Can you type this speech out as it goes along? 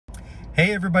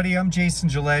Hey everybody, I'm Jason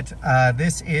Gillette.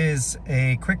 This is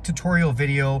a quick tutorial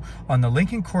video on the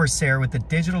Lincoln Corsair with the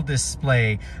digital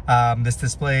display. This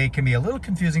display can be a little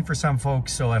confusing for some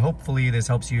folks, so hopefully this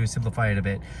helps you simplify it a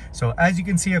bit. So as you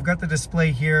can see, I've got the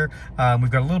display here.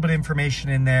 We've got a little bit of information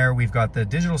in there. We've got the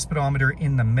digital speedometer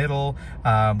in the middle.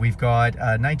 We've got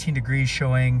 19 degrees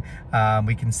showing.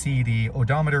 We can see the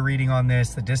odometer reading on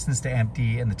this, the distance to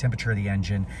empty, and the temperature of the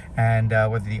engine, and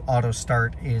whether the auto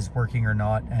start is working or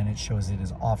not, and it shows it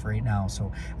is off right now.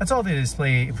 So that's all the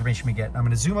display information we get. I'm going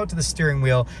to zoom out to the steering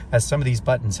wheel as some of these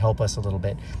buttons help us a little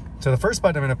bit. So the first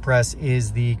button I'm going to press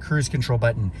is the cruise control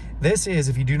button. This is,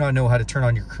 if you do not know how to turn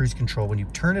on your cruise control, when you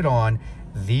turn it on,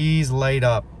 these light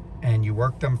up and you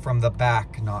work them from the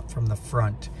back, not from the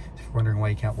front. If you're wondering why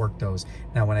you can't work those.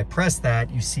 Now when I press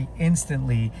that, you see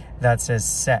instantly that says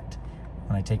set.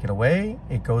 When I take it away,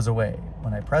 it goes away.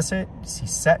 When I press it, you see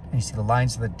set, and you see the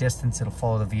lines of the distance it'll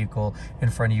follow the vehicle in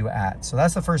front of you at. So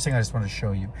that's the first thing I just want to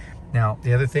show you. Now,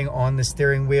 the other thing on the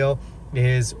steering wheel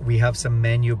is we have some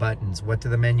menu buttons. What do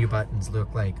the menu buttons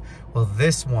look like? Well,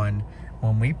 this one,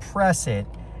 when we press it,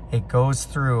 it goes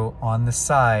through on the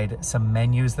side some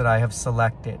menus that I have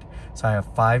selected. So I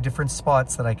have 5 different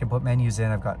spots that I can put menus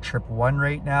in. I've got trip 1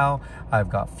 right now. I've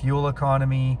got fuel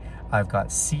economy. I've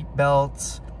got seat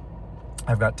belts.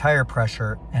 I've got tire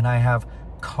pressure, and I have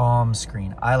calm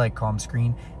screen. I like calm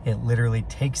screen. It literally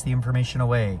takes the information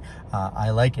away.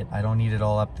 I like it. I don't need it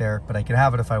all up there, but I can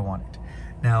have it if I want it.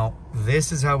 Now,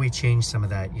 this is how we change some of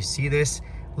that. You see this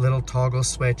little toggle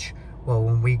switch? Well,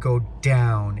 when we go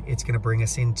down, it's going to bring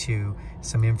us into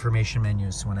some information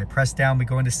menus. So when I press down, we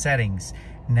go into settings.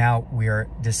 Now we are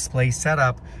display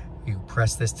setup. You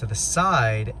press this to the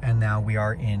side, and now we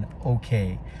are in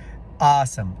OK.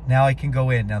 Awesome. Now I can go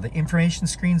in. Now the information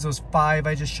screens, those 5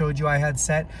 I just showed you I had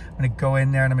set, I'm going to go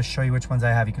in there and I'm going to show you which ones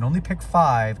I have. You can only pick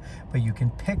 5, but you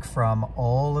can pick from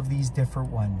all of these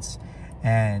different ones.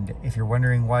 And if you're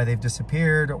wondering why they've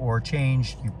disappeared or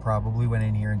changed, you probably went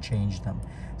in here and changed them.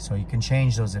 So you can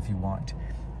change those if you want.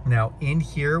 Now in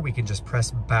here, we can just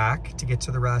press back to get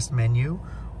to the last menu,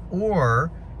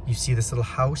 or you see this little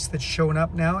house that's showing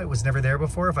up now. It was never there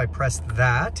before. If I press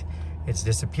that, it's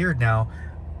disappeared now.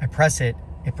 I press it,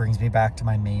 it brings me back to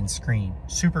my main screen.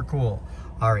 Super cool.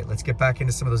 All right, let's get back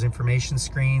into some of those information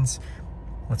screens.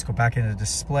 Let's go back into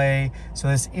display. So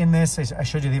I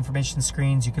showed you the information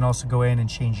screens. You can also go in and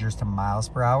change yours to miles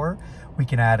per hour. We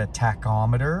can add a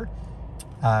tachometer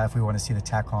if we want to see the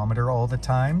tachometer all the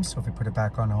time. So if we put it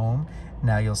back on home,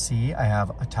 now you'll see I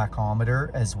have a tachometer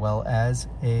as well as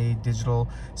a digital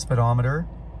speedometer.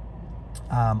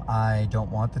 I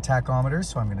don't want the tachometer,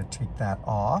 so I'm going to take that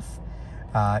off.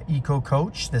 Eco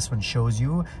Coach, this one shows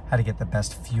you how to get the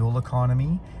best fuel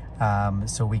economy,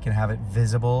 so we can have it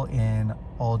visible in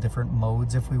all different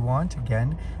modes if we want.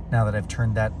 Again, now that I've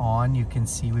turned that on, you can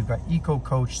see we've got Eco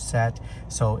Coach set,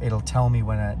 so it'll tell me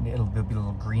when it'll be a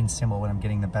little green symbol when I'm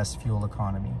getting the best fuel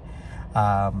economy.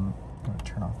 I'm going to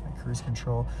turn off my cruise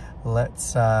control.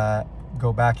 Let's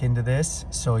go back into this.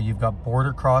 So you've got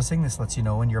border crossing. This lets you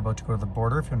know when you're about to go to the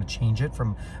border if you want to change it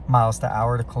from miles to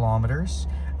hour to kilometers.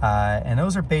 And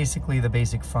those are basically the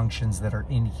basic functions that are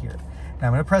in here. Now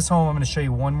I'm going to press home. I'm going to show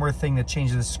you one more thing that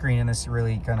changes the screen, and this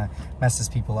really kind of messes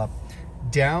people up.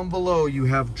 Down below you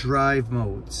have drive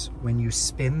modes. When you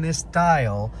spin this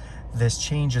dial, this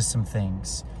changes some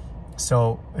things.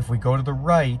 So if we go to the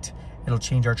right, it'll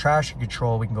change our traction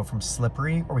control. We can go from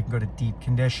slippery, or we can go to deep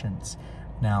conditions.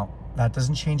 Now that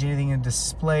doesn't change anything in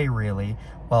display really.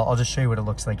 Well, I'll just show you what it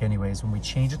looks like anyways. When we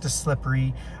change it to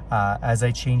slippery, as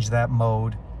I change that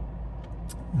mode,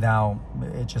 now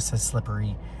it just says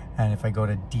slippery, and if I go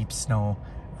to deep snow,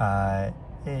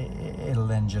 it'll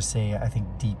then just say, I think,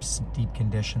 deep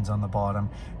conditions on the bottom.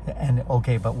 And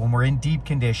okay, but when we're in deep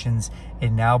conditions,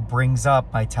 it now brings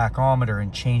up my tachometer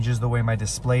and changes the way my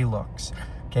display looks.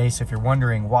 Okay, so if you're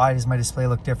wondering why does my display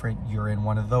look different, you're in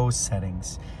one of those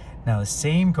settings. Now the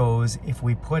same goes if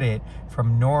we put it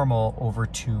from normal over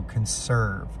to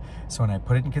conserve. So when I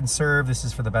put it in conserve, this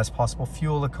is for the best possible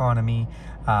fuel economy.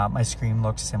 My screen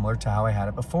looks similar to how I had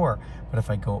it before. But if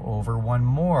I go over one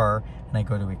more and I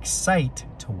go to excite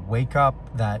to wake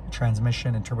up that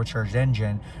transmission and turbocharged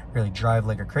engine, really drive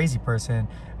like a crazy person,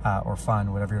 or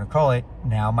fun, whatever you want to call it,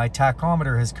 now my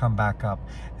tachometer has come back up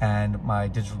and my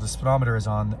digital speedometer is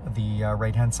on the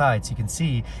right hand side. So you can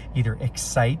see either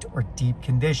excite or deep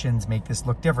conditions make this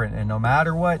look different. And no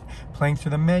matter what, playing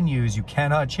through the menus, you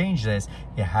cannot change this.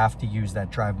 You have to use that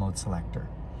drive mode selector.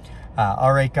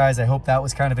 All right, guys, I hope that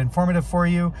was kind of informative for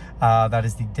you. That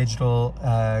is the digital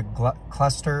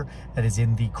cluster that is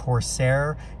in the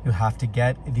Corsair. You have to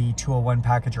get the 201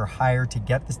 package or higher to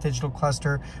get this digital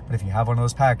cluster, but if you have one of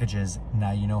those packages,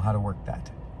 now you know how to work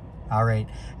that. All right,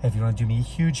 if you want to do me a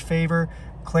huge favor,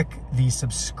 click the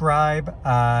subscribe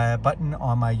button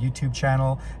on my YouTube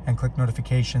channel and click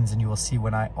notifications, and you will see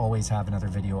when I always have another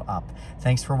video up.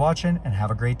 Thanks for watching and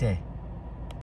have a great day.